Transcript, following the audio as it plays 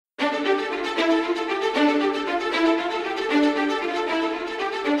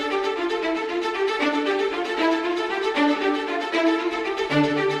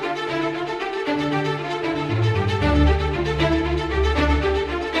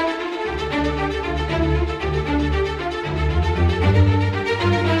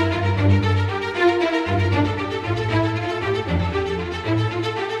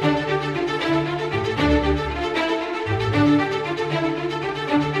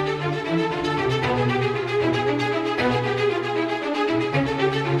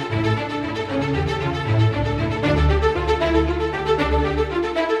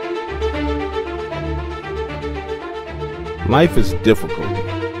Life is difficult.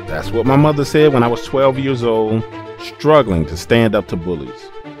 That's what my mother said when I was 12 years old, struggling to stand up to bullies.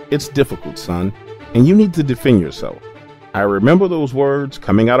 It's difficult, son, and you need to defend yourself. I remember those words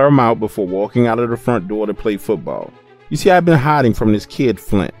coming out of her mouth before walking out of the front door to play football. You see, I've been hiding from this kid,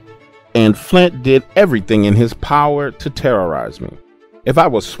 Flint, and Flint did everything in his power to terrorize me. If I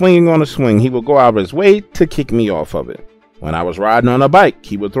was swinging on a swing, he would go out of his way to kick me off of it. When I was riding on a bike,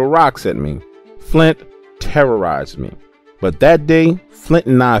 he would throw rocks at me. Flint terrorized me. But that day, Flint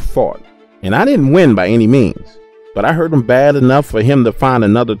and I fought, and I didn't win by any means. But I hurt him bad enough for him to find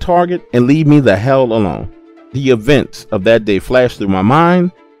another target and leave me the hell alone. The events of that day flashed through my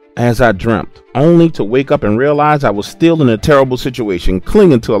mind as I dreamt, only to wake up and realize I was still in a terrible situation,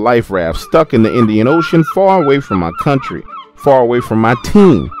 clinging to a life raft, stuck in the Indian Ocean, far away from my country, far away from my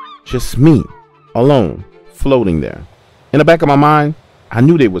team, just me, alone, floating there. In the back of my mind, I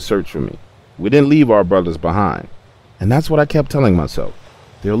knew they would search for me. We didn't leave our brothers behind. And that's what I kept telling myself.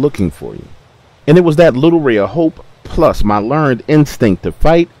 They're looking for you. And it was that little ray of hope, plus my learned instinct to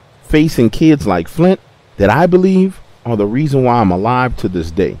fight, facing kids like Flint, that I believe are the reason why I'm alive to this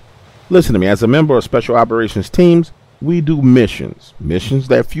day. Listen to me, as a member of Special Operations Teams, we do missions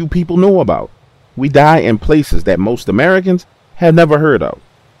that few people know about. We die in places that most Americans have never heard of.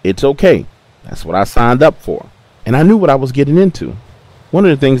 It's okay. That's what I signed up for. And I knew what I was getting into. One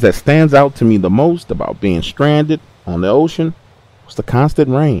of the things that stands out to me the most about being stranded on the ocean was the constant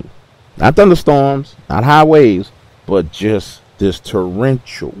rain. Not thunderstorms, not high waves, but just this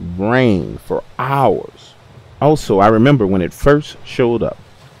torrential rain for hours. Also, I remember when it first showed up.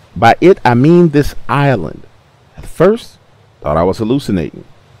 By it, I mean this island. At first, thought I was hallucinating.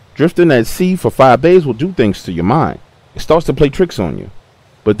 Drifting at sea for 5 days will do things to your mind. It starts to play tricks on you.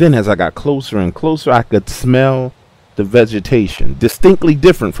 But then as I got closer and closer, I could smell the vegetation, distinctly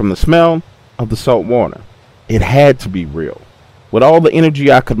different from the smell of the salt water. It had to be real. With all the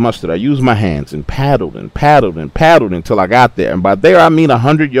energy I could muster, I used my hands and paddled and paddled and paddled until I got there. And by there, I mean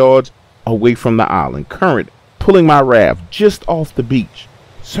 100 yards away from the island. Current pulling my raft just off the beach,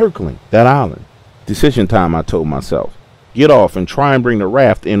 circling that island. Decision time, I told myself. Get off and try and bring the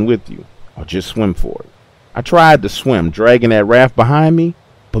raft in with you, or just swim for it. I tried to swim, dragging that raft behind me,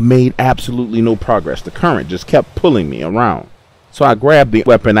 but made absolutely no progress. The current just kept pulling me around. So I grabbed the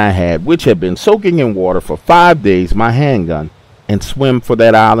weapon I had, which had been soaking in water for 5 days, my handgun, and swim for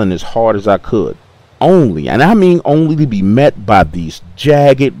that island as hard as I could. Only, and I mean only, to be met by these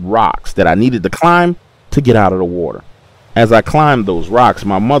jagged rocks that I needed to climb to get out of the water. As I climbed those rocks,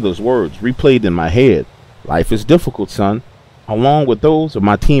 my mother's words replayed in my head. Life is difficult, son, along with those of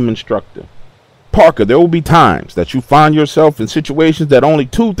my team instructor. Parker, there will be times that you find yourself in situations that only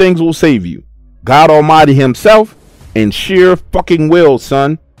two things will save you: God Almighty himself and sheer fucking will,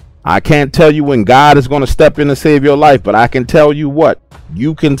 son. I can't tell you when God is going to step in to save your life, but I can tell you what,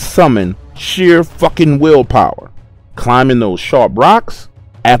 you can summon sheer fucking willpower. Climbing those sharp rocks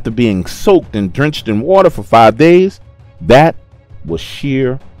after being soaked and drenched in water for 5 days, that was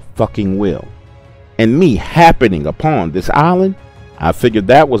sheer fucking will. And me happening upon this island, I figured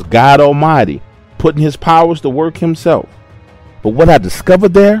that was God Almighty putting his powers to work himself. But what I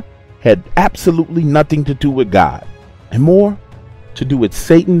discovered there had absolutely nothing to do with God, and more to do with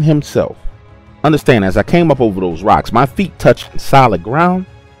Satan himself. Understand, as I came up over those rocks, my feet touching solid ground,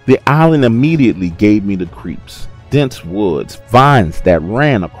 the island immediately gave me the creeps. Dense woods, vines that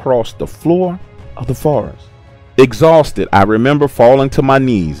ran across the floor of the forest. Exhausted, I remember falling to my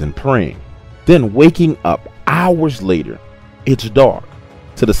knees and praying. Then waking up hours later, it's dark,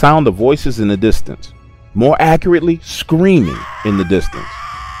 to the sound of voices in the distance. More accurately, screaming in the distance.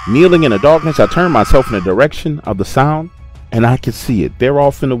 Kneeling in the darkness, I turned myself in the direction of the sound, and I could see it. There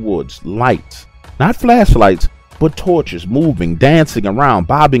off in the woods, lights. Not flashlights, but torches moving, dancing around,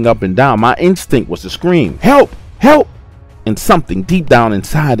 bobbing up and down. My instinct was to scream, "Help! Help!" And something deep down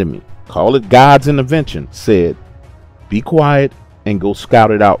inside of me, call it God's intervention, said, "Be quiet and go scout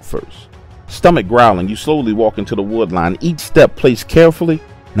it out first." Stomach growling, you slowly walk into the wood line, each step placed carefully,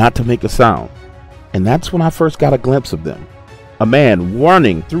 not to make a sound. And that's when I first got a glimpse of them. A man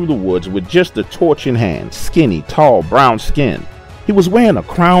running through the woods with just a torch in hand, skinny, tall, brown skin. He was wearing a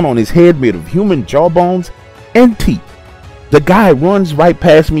crown on his head made of human jawbones and teeth. The guy runs right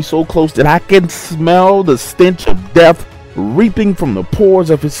past me so close that I can smell the stench of death reaping from the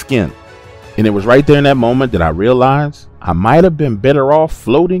pores of his skin. And it was right there in that moment that I realized I might have been better off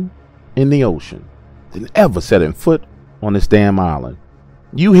floating in the ocean than ever setting foot on this damn island.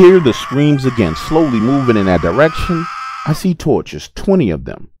 You hear the screams again, slowly moving in that direction. I see torches, 20 of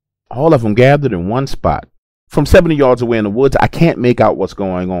them, all of them gathered in one spot. From 70 yards away in the woods, I can't make out what's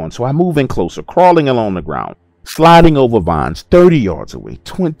going on, so I move in closer, crawling along the ground. sliding over vines 30 yards away,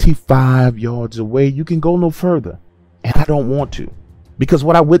 25 yards away. You can go no further. And I don't want to, because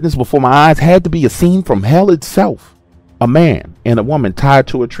what I witnessed before my eyes had to be a scene from hell itself. A man and a woman tied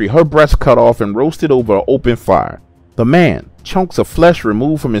to a tree, her breast cut off and roasted over an open fire. The man, chunks of flesh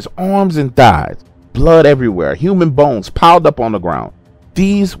removed from his arms and thighs, blood everywhere, human bones piled up on the ground.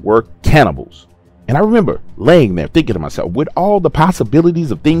 These were cannibals. And I remember laying there thinking to myself, with all the possibilities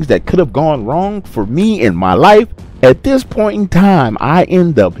of things that could have gone wrong for me in my life, at this point in time, I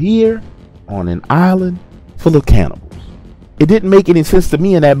end up here on an island full of cannibals. It didn't make any sense to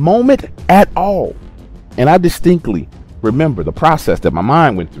me in that moment at all. And I distinctly remember the process that my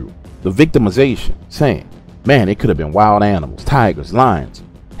mind went through, the victimization, saying, man, it could have been wild animals, tigers, lions.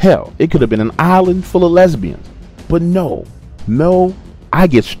 Hell, it could have been an island full of lesbians. But no, I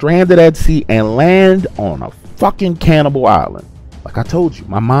get stranded at sea and land on a fucking cannibal island. Like I told you,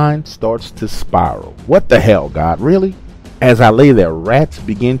 my mind starts to spiral. What the hell, God, really? As I lay there, rats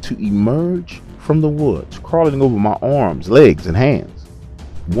begin to emerge from the woods, crawling over my arms, legs, and hands.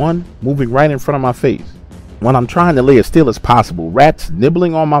 One moving right in front of my face. When I'm trying to lay as still as possible, rats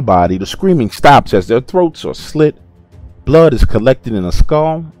nibbling on my body, the screaming stops as their throats are slit. Blood is collected in a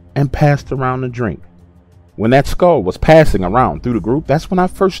skull and passed around to drink. When that skull was passing around through the group, that's when I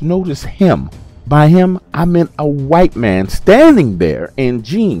first noticed him. By him, I meant a white man standing there in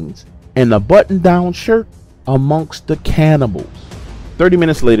jeans and a button-down shirt amongst the cannibals. 30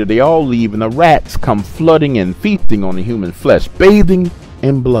 minutes later, they all leave and the rats come flooding in, feasting on the human flesh, bathing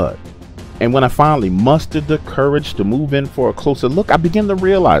in blood. And when I finally mustered the courage to move in for a closer look, I began to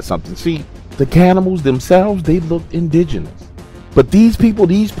realize something. See, the cannibals themselves, they looked indigenous. But these people,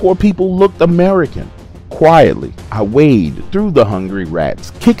 these poor people, looked American. Quietly, I waded through the hungry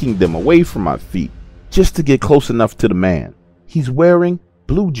rats, kicking them away from my feet, just to get close enough to the man. He's wearing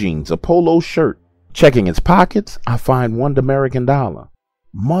blue jeans, a polo shirt. Checking his pockets, I find $1 American.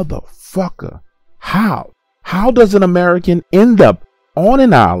 Motherfucker. How? How does an American end up on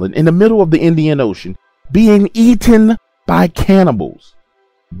an island in the middle of the Indian Ocean being eaten by cannibals?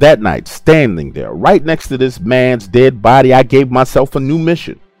 That night, standing there right next to this man's dead body, I gave myself a new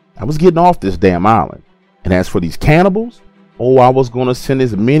mission. I was getting off this damn island. And as for these cannibals, I was going to send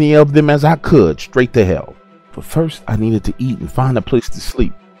as many of them as I could straight to hell. But first, I needed to eat and find a place to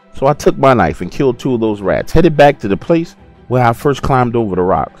sleep. So I took my knife and killed 2 of those rats, headed back to the place where I first climbed over the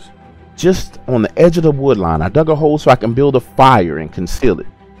rocks. Just on the edge of the wood line, I dug a hole so I can build a fire and conceal it.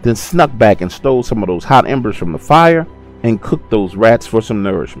 Then snuck back and stole some of those hot embers from the fire and cooked those rats for some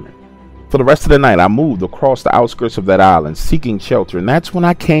nourishment. For the rest of the night, I moved across the outskirts of that island, seeking shelter, and that's when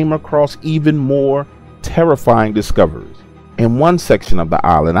I came across even more terrifying discoveries. In one section of the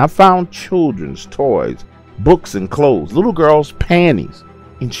island, I found children's toys, books and clothes, little girls' panties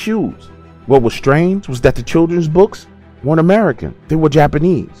and shoes. What was strange was that the children's books weren't American, they were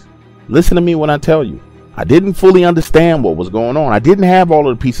Japanese. Listen to me when I tell you, I didn't fully understand what was going on. I didn't have all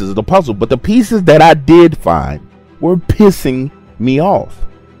of the pieces of the puzzle, but the pieces that I did find were pissing me off.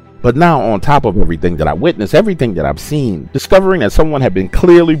 But now, on top of everything that I witnessed, everything that I've seen, discovering that someone had been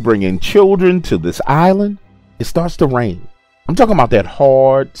clearly bringing children to this island, it starts to rain. I'm talking about that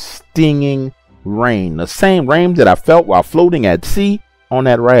hard, stinging rain, the same rain that I felt while floating at sea on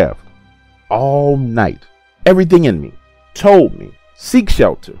that raft. All night, everything in me told me, seek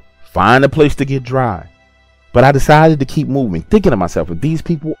shelter, find a place to get dry. But I decided to keep moving, thinking to myself, if these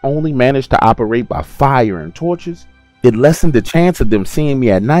people only managed to operate by fire and torches, it lessened the chance of them seeing me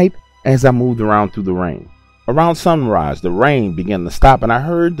at night as I moved around through the rain. Around sunrise, the rain began to stop and I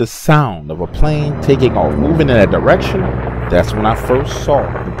heard the sound of a plane taking off, moving in that direction. That's when I first saw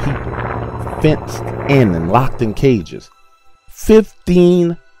the people fenced in and locked in cages.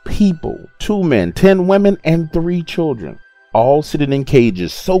 15 people, 2 men, 10 women, and 3 children, all sitting in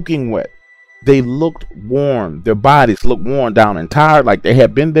cages, soaking wet. They looked worn. Their bodies looked worn down and tired, like they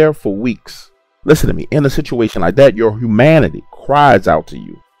had been there for weeks. Listen to me, in a situation like that, your humanity cries out to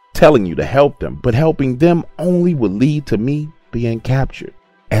you, telling you to help them, but helping them only would lead to me being captured,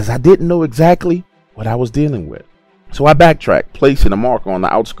 as I didn't know exactly what I was dealing with. So I backtracked, placing a marker on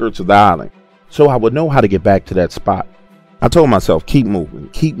the outskirts of the island, so I would know how to get back to that spot. I told myself, keep moving,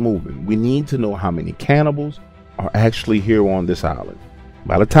 keep moving. We need to know how many cannibals are actually here on this island.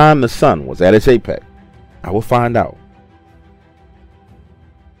 By the time the sun was at its apex, I will find out.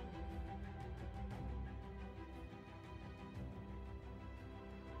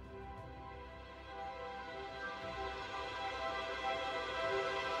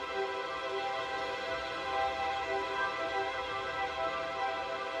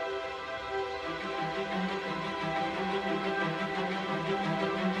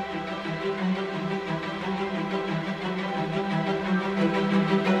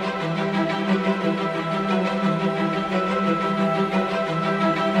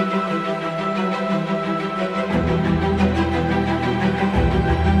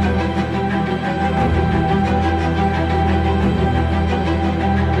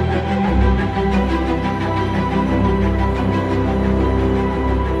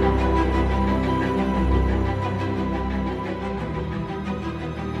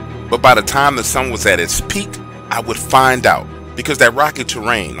 But by the time the sun was at its peak, I would find out, because that rocky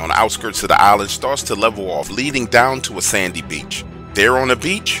terrain on the outskirts of the island starts to level off, leading down to a sandy beach. There on the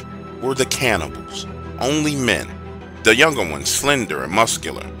beach were the cannibals, only men. The younger ones slender and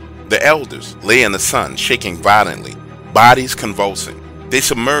muscular. The elders lay in the sun, shaking violently, bodies convulsing. They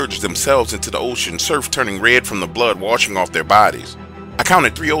submerged themselves into the ocean, surf turning red from the blood washing off their bodies. I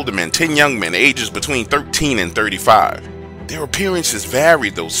counted 3 older men, 10 young men, ages between 13 and 35. Their appearances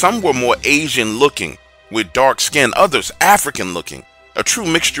varied though. Some were more Asian looking, with dark skin, others African looking, a true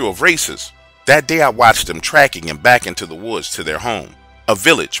mixture of races. That day I watched them tracking and back into the woods to their home, a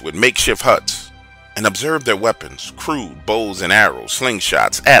village with makeshift huts, and observed their weapons, crude bows and arrows,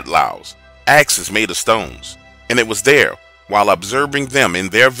 slingshots, atlaws, axes made of stones. And it was there, while observing them in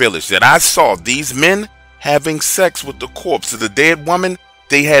their village, that I saw these men having sex with the corpse of the dead woman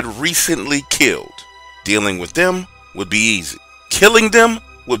they had recently killed. Dealing with them would be easy. Killing them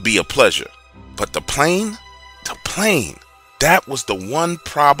would be a pleasure. But the plane, that was the one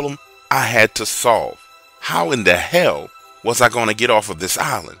problem I had to solve. How in the hell was I going to get off of this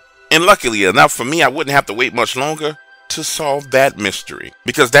island? And luckily enough for me, I wouldn't have to wait much longer to solve that mystery.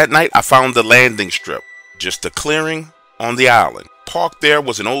 Because that night I found the landing strip, just a clearing on the island. Parked there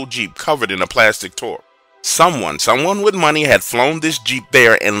was an old Jeep covered in a plastic tarp. Someone with money had flown this Jeep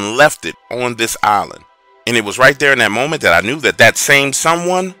there and left it on this island. And it was right there in that moment that I knew that that same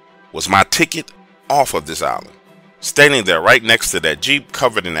someone was my ticket off of this island. Standing there right next to that Jeep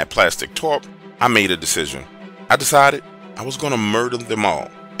covered in that plastic tarp, I made a decision. I decided I was going to murder them all,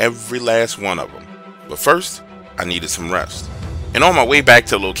 every last one of them. But first, I needed some rest. And on my way back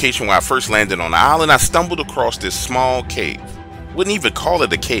to the location where I first landed on the island, I stumbled across this small cave. Wouldn't even call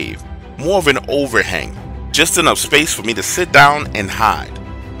it a cave, more of an overhang. Just enough space for me to sit down and hide.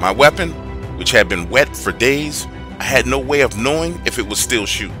 My weapon, which had been wet for days, I had no way of knowing if it would still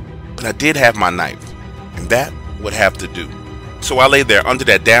shoot. But I did have my knife, and that would have to do. So I lay there under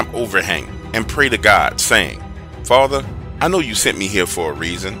that damp overhang and prayed to God, saying, Father, I know you sent me here for a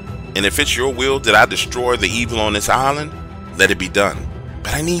reason, and if it's your will that I destroy the evil on this island, let it be done.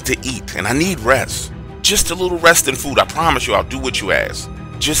 But I need to eat, and I need rest. Just a little rest and food. I promise you I'll do what you ask.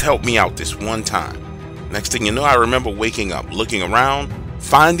 Just help me out this one time. Next thing you know, I remember waking up, looking around,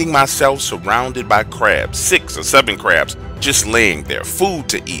 finding myself surrounded by crabs, 6 or 7 crabs, just laying there, food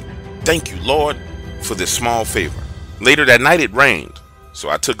to eat. Thank you, Lord, for this small favor. Later that night it rained, so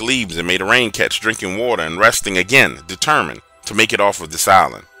I took leaves and made a rain catch, drinking water and resting again, determined to make it off of this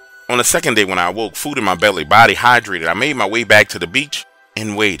island. On the second day when I awoke, food in my belly, body hydrated, I made my way back to the beach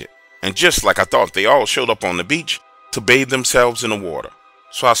and waited. And just like I thought, they all showed up on the beach to bathe themselves in the water.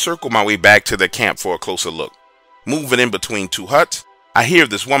 So I circled my way back to their camp for a closer look. Moving in between 2 huts, I hear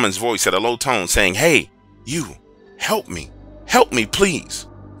this woman's voice at a low tone saying, Hey, you, help me, please.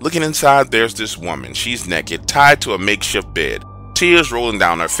 Looking inside, there's this woman. She's naked, tied to a makeshift bed, tears rolling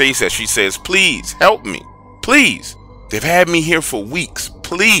down her face as she says, Please, help me, please. They've had me here for weeks.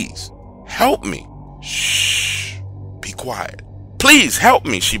 Please, help me. Shh, be quiet. Please help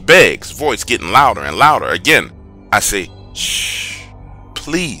me, she begs, voice getting louder and louder. Again, I say, shh,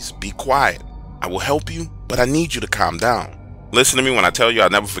 please be quiet. I will help you, but I need you to calm down. Listen to me when I tell you I'll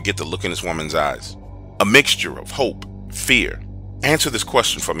never forget the look in this woman's eyes. A mixture of hope, fear. Answer this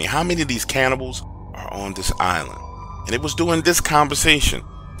question for me. How many of these cannibals are on this island? And it was during this conversation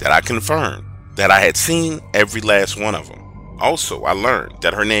that I confirmed that I had seen every last one of them. Also, I learned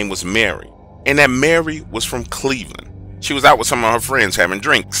that her name was Mary, and that Mary was from Cleveland. She was out with some of her friends having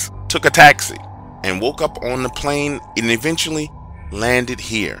drinks, took a taxi, and woke up on the plane and eventually landed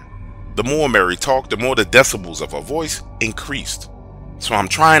here. The more Mary talked, the more the decibels of her voice increased. So I'm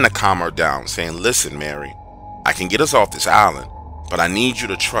trying to calm her down, saying, Listen, Mary, I can get us off this island, but I need you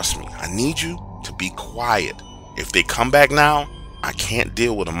to trust me. I need you to be quiet. If they come back now, I can't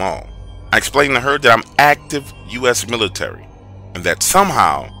deal with them all. I explained to her that I'm active U.S. military, and that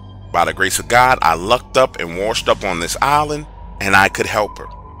somehow, by the grace of God, I lucked up and washed up on this island, and I could help her.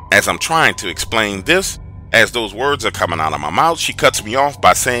 As I'm trying to explain this, as those words are coming out of my mouth, she cuts me off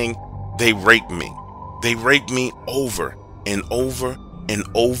by saying, They raped me. They raped me over and over and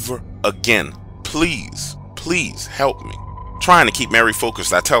over again. Please, please help me. Trying to keep Mary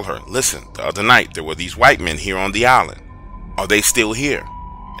focused, I tell her, Listen, the other night there were these white men here on the island. Are they still here?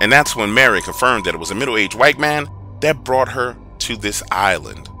 And that's when Mary confirmed that it was a middle-aged white man that brought her to this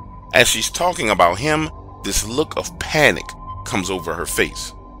island. As she's talking about him, this look of panic comes over her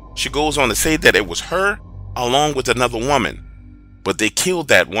face. She goes on to say that it was her along with another woman, but they killed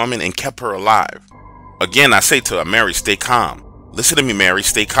that woman and kept her alive. Again, I say to her, Mary, stay calm. Listen to me, Mary,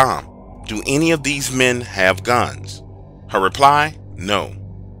 stay calm. Do any of these men have guns? Her reply, no.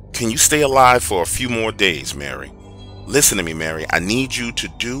 Can you stay alive for a few more days, Mary? Listen to me, Mary. I need you to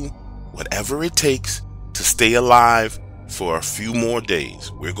do whatever it takes to stay alive for a few more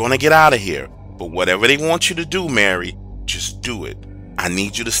days. We're going to get out of here, but whatever they want you to do, Mary, just do it. I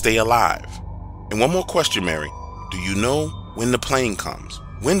need you to stay alive. And one more question, Mary. Do you know when the plane comes?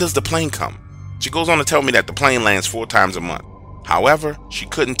 When does the plane come? She goes on to tell me that the plane lands 4 times a month. However, she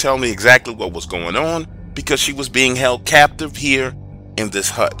couldn't tell me exactly what was going on because she was being held captive here in this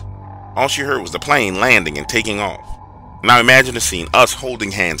hut. All she heard was the plane landing and taking off. Now imagine the scene, us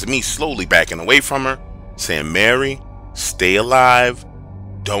holding hands, me slowly backing away from her, saying, Mary, stay alive,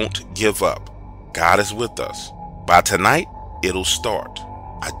 don't give up. God is with us. By tonight, it'll start.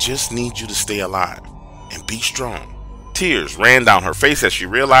 I just need you to stay alive and be strong. Tears ran down her face as she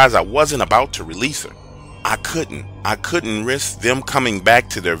realized I wasn't about to release her. I couldn't risk them coming back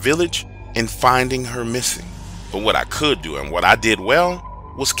to their village and finding her missing. But what I could do and what I did well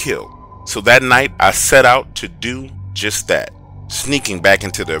was kill. So that night I set out to do just that, sneaking back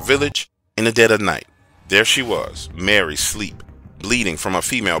into their village in the dead of night. There she was, Mary, asleep, bleeding from her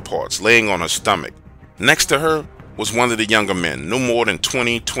female parts, laying on her stomach. Next to her was one of the younger men, no more than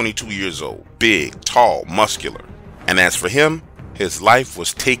 22 years old, big, tall, muscular. And as for him, his life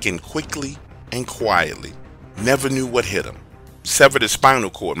was taken quickly and quietly. Never knew what hit him. Severed his spinal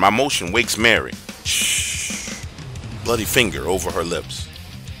cord. My motion wakes Mary. Shh. Bloody finger over her lips.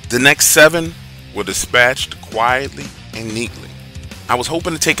 The next 7 were dispatched quietly and neatly. I was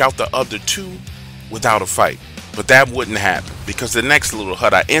hoping to take out the other 2 without a fight, but that wouldn't happen because the next little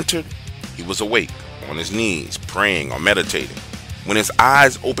hut I entered, he was awake, on his knees, praying or meditating. When his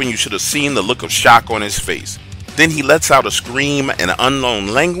eyes opened, you should have seen the look of shock on his face. Then he lets out a scream in an unknown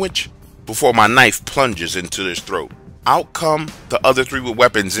language before my knife plunges into his throat. Out come the other 3 with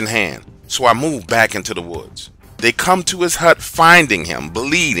weapons in hand, so I move back into the woods. They come to his hut, finding him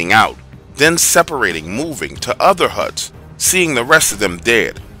bleeding out, then separating, moving to other huts, seeing the rest of them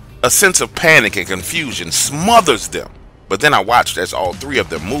dead. A sense of panic and confusion smothers them. But then I watched as all 3 of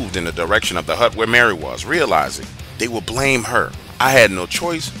them moved in the direction of the hut where Mary was, realizing they would blame her. I had no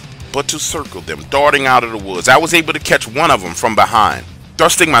choice but to circle them, darting out of the woods. I was able to catch one of them from behind,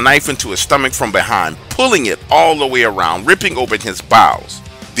 thrusting my knife into his stomach from behind, pulling it all the way around, ripping open his bowels.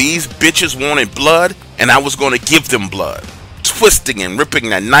 These bitches wanted blood, and I was going to give them blood. Twisting and ripping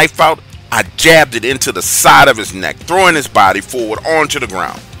that knife out, I jabbed it into the side of his neck, throwing his body forward onto the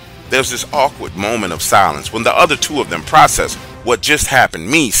ground. There's this awkward moment of silence when the other 2 of them process what just happened,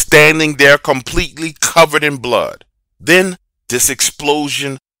 me standing there completely covered in blood. Then this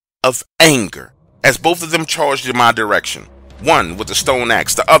explosion of anger as both of them charged in my direction, one with a stone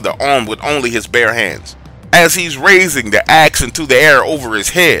axe, the other armed with only his bare hands. As he's raising the axe into the air over his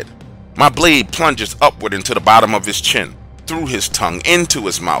head, my blade plunges upward into the bottom of his chin, through his tongue into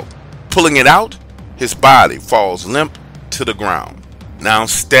his mouth. Pulling it out, his body falls limp to the ground, now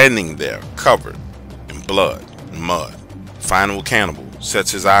standing there covered in blood and mud. Final Cannibal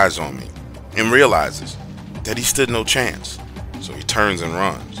sets his eyes on me and realizes that he stood no chance, so he turns and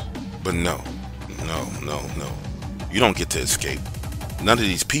runs. But no. You don't get to escape. None of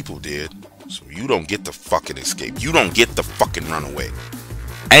these people did, so you don't get to fucking escape. You don't get to fucking run away.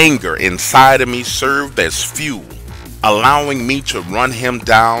 Anger inside of me served as fuel, allowing me to run him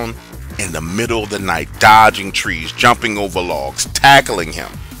down in the middle of the night, dodging trees, jumping over logs, tackling him.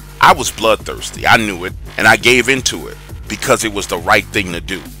 I was bloodthirsty, I knew it, and I gave into it because it was the right thing to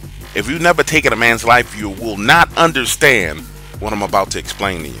do. If you've never taken a man's life, you will not understand what I'm about to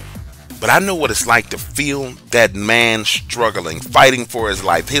explain to you. But I know what it's like to feel that man struggling, fighting for his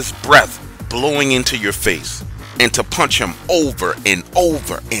life, his breath blowing into your face, and to punch him over and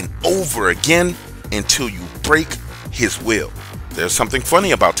over and over again until you break his will. There's something funny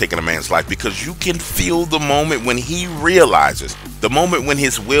about taking a man's life because you can feel the moment when he realizes, the moment when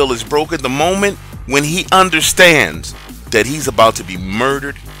his will is broken, the moment when he understands that he's about to be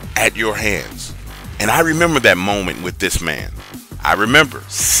murdered at your hands. And I remember that moment with this man. I remember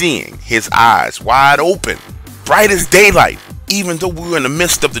seeing his eyes wide open, bright as daylight, even though we were in the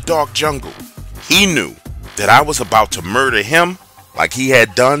midst of the dark jungle. He knew that I was about to murder him like he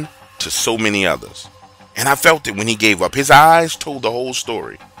had done to so many others. And I felt it when he gave up. His eyes told the whole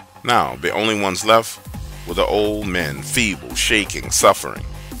story. Now, the only ones left were the old men, feeble, shaking, suffering.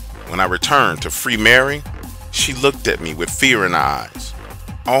 When I returned to free Mary, she looked at me with fear in her eyes,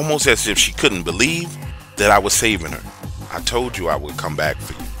 almost as if she couldn't believe that I was saving her. I told you I would come back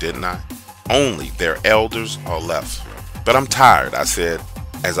for you, didn't I? Only their elders are left. But I'm tired, I said,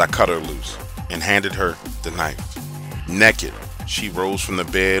 as I cut her loose and handed her the knife. Naked, she rose from the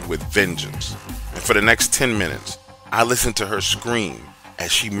bed with vengeance, and for the next 10 minutes, I listened to her scream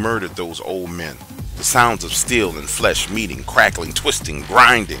as she murdered those old men. The sounds of steel and flesh meeting, crackling, twisting,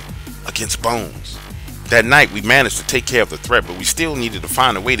 grinding against bones. That night we managed to take care of the threat, but we still needed to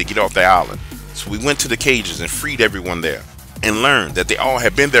find a way to get off the island. So we went to the cages and freed everyone there, and learned that they all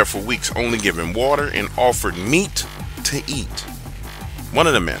had been there for weeks, only given water and offered meat to eat. One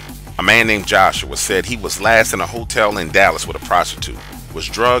of the men, a man named Joshua, said he was last in a hotel in Dallas with a prostitute, was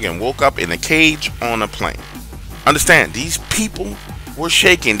drugged and woke up in a cage on a plane. Understand, these people were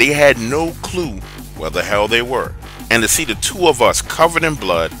shaking. They had no clue where the hell they were. And to see the two of us covered in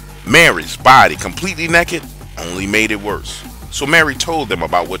blood, Mary's body completely naked, only made it worse. So Mary told them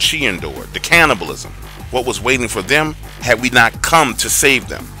about what she endured, the cannibalism, what was waiting for them had we not come to save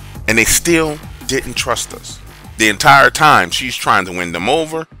them. And they still didn't trust us. The entire time she's trying to win them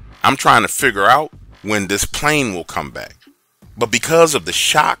over, I'm trying to figure out when this plane will come back. But because of the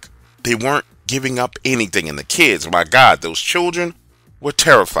shock, they weren't giving up anything. And the kids, my God, those children were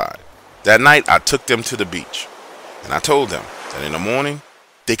terrified. That night I took them to the beach and I told them that in the morning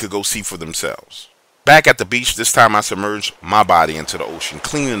they could go see for themselves. Back at the beach, this time I submerged my body into the ocean,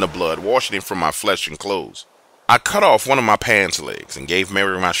 cleaning the blood, washing it from my flesh and clothes. I cut off one of my pants legs and gave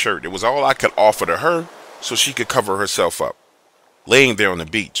Mary my shirt. It was all I could offer to her so she could cover herself up. Laying there on the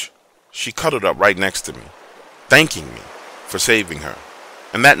beach, she cuddled up right next to me, thanking me for saving her.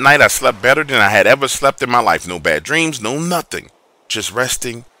 And that night I slept better than I had ever slept in my life. No bad dreams, no nothing, just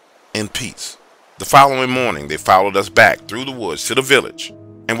resting in peace. The following morning, they followed us back through the woods to the village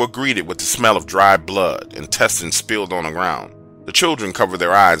and were greeted with the smell of dry blood, intestines spilled on the ground. The children covered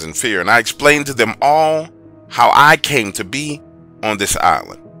their eyes in fear, and I explained to them all how I came to be on this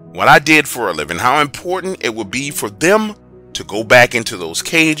island, what I did for a living, how important it would be for them to go back into those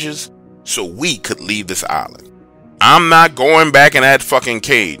cages so we could leave this island. I'm not going back in that fucking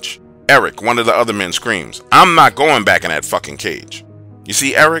cage. Eric, one of the other men, screams, I'm not going back in that fucking cage. You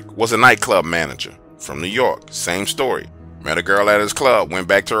see, Eric was a nightclub manager from New York. Same story. Met a girl at his club, went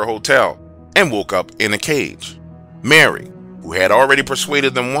back to her hotel, and woke up in a cage. Mary, who had already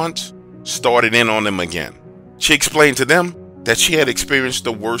persuaded them once, started in on them again. She explained to them that she had experienced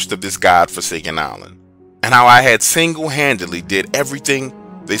the worst of this God-forsaken island, and how I had single-handedly did everything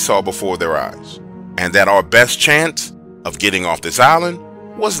they saw before their eyes, and that our best chance of getting off this island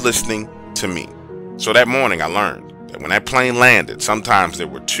was listening to me. So that morning I learned that when that plane landed, sometimes there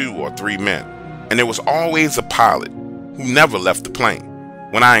were 2 or 3 men, and there was always a pilot who never left the plane.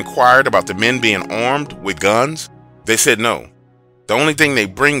 When I inquired about the men being armed with guns, they said no. The only thing they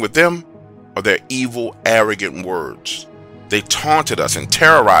bring with them are their evil, arrogant words. They taunted us and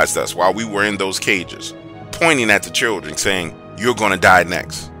terrorized us while we were in those cages, pointing at the children saying, "You're going to die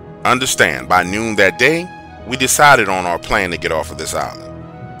next." Understand, by noon that day, we decided on our plan to get off of this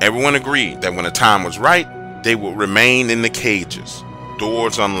island. Everyone agreed that when the time was right, they would remain in the cages,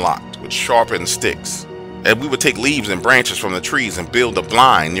 doors unlocked with sharpened sticks, and we would take leaves and branches from the trees and build a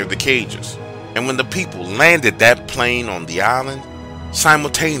blind near the cages. And when the people landed that plane on the island,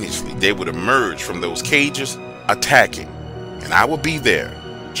 simultaneously they would emerge from those cages attacking, and I would be there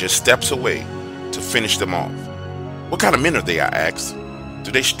just steps away to finish them off. What kind of men are they, I asked.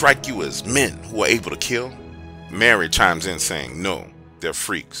 Do they strike you as men who are able to kill? Mary chimes in saying, no, they're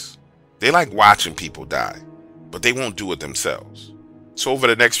freaks. They like watching people die, but they won't do it themselves. So over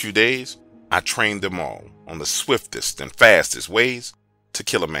the next few days, I trained them all on the swiftest and fastest ways to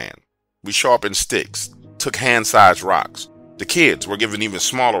kill a man. We sharpened sticks, took hand-sized rocks. The kids were given even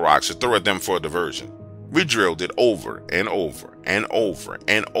smaller rocks to throw at them for a diversion. We drilled it over and over and over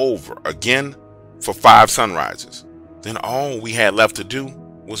and over again for 5 sunrises. Then all we had left to do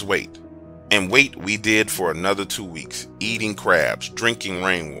was wait. And wait we did for another 2 weeks, eating crabs, drinking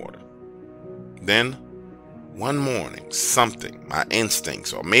rainwater. Then, one morning, something, my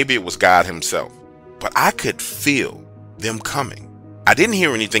instincts, or maybe it was God himself, but I could feel them coming. I didn't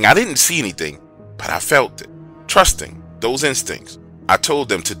hear anything, I didn't see anything, but I felt it. Trusting those instincts, I told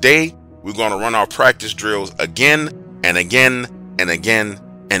them, today we're going to run our practice drills again and again and again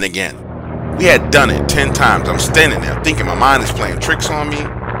and again. We had done it 10 times. I'm standing there thinking my mind is playing tricks on me,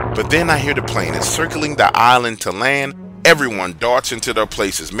 but then I hear the plane is circling the island to land. Everyone darts into their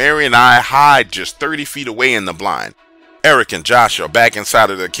places. Mary and I hide just 30 feet away in the blind. Eric and Josh are back inside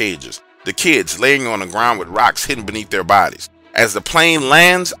of their cages, the kids laying on the ground with rocks hidden beneath their bodies. As the plane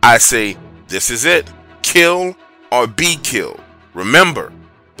lands, I say, this is it. Kill or be killed. Remember,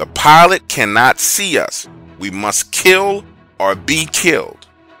 the pilot cannot see us. We must kill or be killed.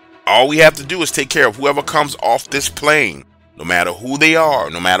 All we have to do is take care of whoever comes off this plane, no matter who they are,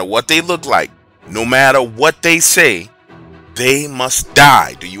 no matter what they look like, no matter what they say, they must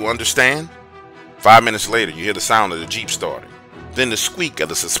die. Do you understand? 5 minutes later, you hear the sound of the Jeep starting. Then the squeak of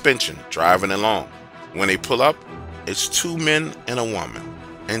the suspension driving along. When they pull up, it's 2 men and a woman.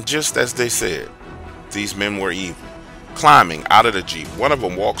 And just as they said, these men were evil. Climbing out of the Jeep, one of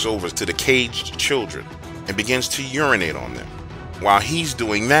them walks over to the caged children and begins to urinate on them. While he's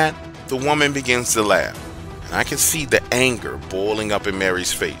doing that, the woman begins to laugh. And I can see the anger boiling up in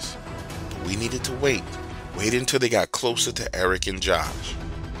Mary's face. But we needed to wait until they got closer to Eric and Josh.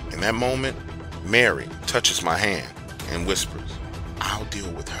 In that moment, Mary touches my hand and whispers, "I'll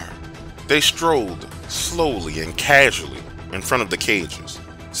deal with her." They strolled slowly and casually in front of the cages,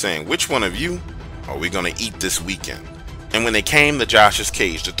 saying, "Which one of you are we gonna eat this weekend?" And when they came to Josh's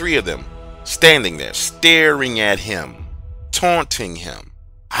cage, the 3 of them standing there staring at him, taunting him,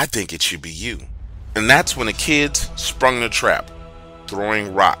 "I think it should be you." And that's when the kids sprung the trap,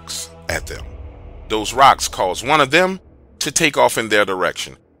 throwing rocks at them. Those rocks caused one of them to take off in their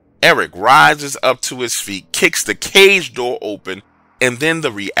direction. Eric rises up to his feet, kicks the cage door open, and then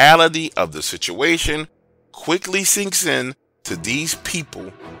the reality of the situation quickly sinks in to these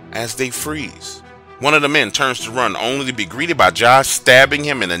people as they freeze. One of the men turns to run, only to be greeted by Josh stabbing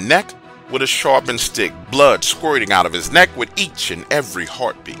him in the neck with a sharpened stick, blood squirting out of his neck with each and every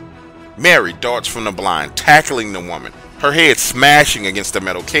heartbeat. Mary darts from the blind, tackling the woman, her head smashing against the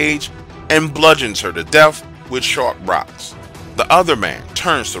metal cage, and bludgeons her to death with sharp rocks. The other man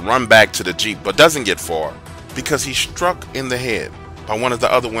turns to run back to the Jeep, but doesn't get far because he's struck in the head by one of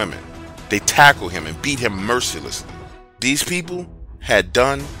the other women. They tackle him and beat him mercilessly. These people had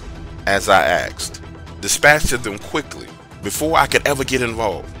done as I asked, dispatched them quickly before I could ever get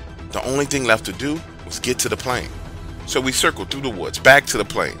involved. The only thing left to do was get to the plane. So we circled through the woods back to the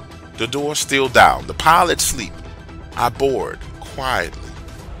plane. The door still down, the pilot asleep. I board quietly.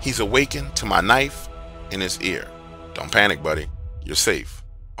 He's awakened to my knife in his ear. "Don't panic, buddy. You're safe.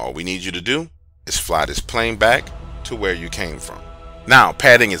 All we need you to do is fly this plane back to where you came from." Now,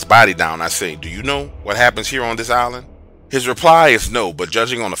 patting his body down, I say, "Do you know what happens here on this island?" His reply is no, but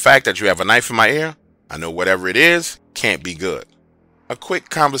judging on the fact that you have a knife in my ear, I know whatever it is can't be good. A quick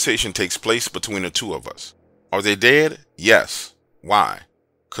conversation takes place between the 2 of us. Are they dead? Yes. Why?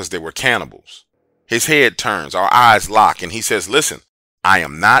 Because they were cannibals. His head turns, our eyes lock, and he says, "Listen, I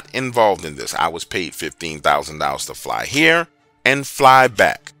am not involved in this. I was paid $15,000 to fly here and fly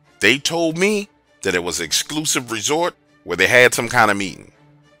back. They told me that it was an exclusive resort where they had some kind of meeting."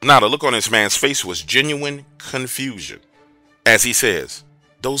 Now, the look on this man's face was genuine confusion. As he says,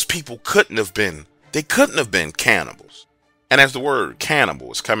 "Those people couldn't have been cannibals." And as the word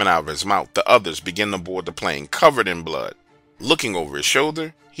cannibal is coming out of his mouth, the others begin to board the plane covered in blood. Looking over his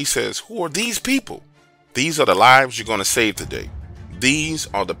shoulder, he says, "Who are these people?" "These are the lives you're going to save today. These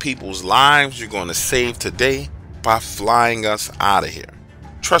are the people's lives you're going to save today by flying us out of here.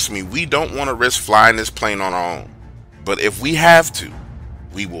 Trust me, we don't want to risk flying this plane on our own. But if we have to,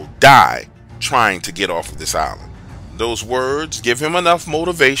 we will die trying to get off of this island." Those words give him enough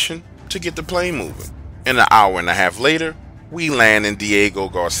motivation to get the plane moving. And an hour and a half later, we land in Diego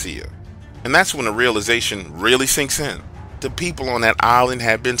Garcia. And that's when the realization really sinks in. The people on that island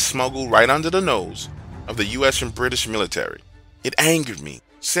had been smuggled right under the nose of the US and British military. It angered me,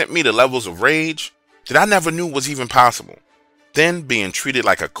 sent me to levels of rage that I never knew was even possible. Then being treated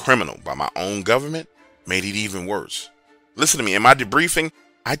like a criminal by my own government made it even worse. Listen to me, in my debriefing,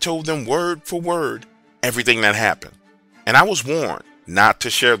 I told them word for word everything that happened. And I was warned not to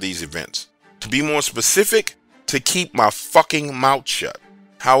share these events. To be more specific, to keep my fucking mouth shut.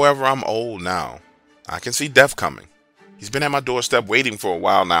 However, I'm old now. I can see death coming. He's been at my doorstep waiting for a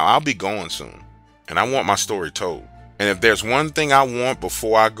while now. I'll be going soon. And I want my story told. And if there's one thing I want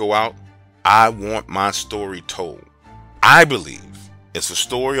before I go out, I want my story told. I believe it's a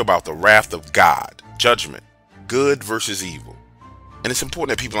story about the wrath of God, judgment, good versus evil. And it's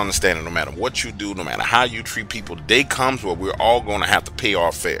important that people understand that no matter what you do, no matter how you treat people, the day comes where we're all going to have to pay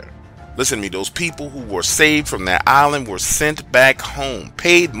our fare. Listen to me, those people who were saved from that island were sent back home,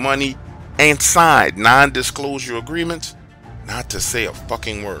 paid money, and signed non-disclosure agreements, not to say a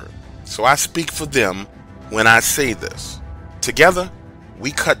fucking word. So I speak for them when I say this. Together,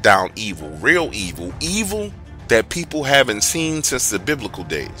 we cut down evil, real evil, evil that people haven't seen since the biblical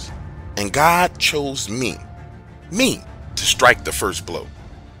days. And God chose me to strike the first blow.